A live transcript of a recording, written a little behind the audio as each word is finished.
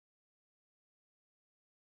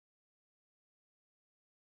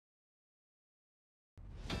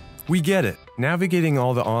We get it. Navigating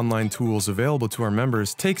all the online tools available to our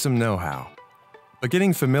members takes some know-how. But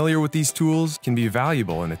getting familiar with these tools can be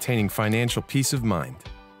valuable in attaining financial peace of mind.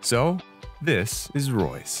 So, this is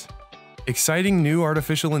Royce. Exciting new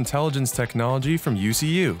artificial intelligence technology from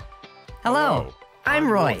UCU. Hello, I'm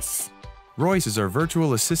Royce. Royce is our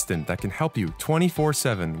virtual assistant that can help you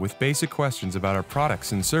 24/7 with basic questions about our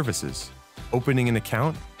products and services. Opening an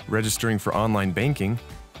account, registering for online banking,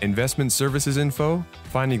 investment services info,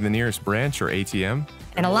 finding the nearest branch or ATM,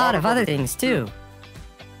 And a lot of other things too.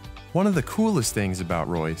 One of the coolest things about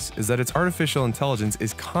Royce is that its artificial intelligence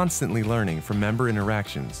is constantly learning from member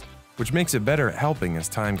interactions, which makes it better at helping as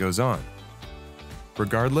time goes on.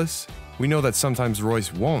 Regardless, we know that sometimes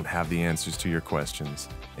Royce won't have the answers to your questions,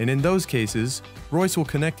 and in those cases, Royce will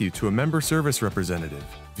connect you to a member service representative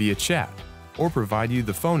via chat or provide you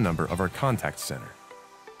the phone number of our contact center.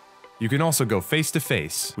 You can also go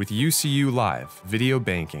face-to-face with UCU Live video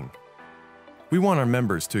banking. We want our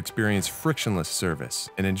members to experience frictionless service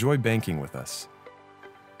and enjoy banking with us.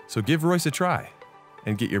 So give Royce a try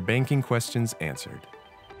and get your banking questions answered.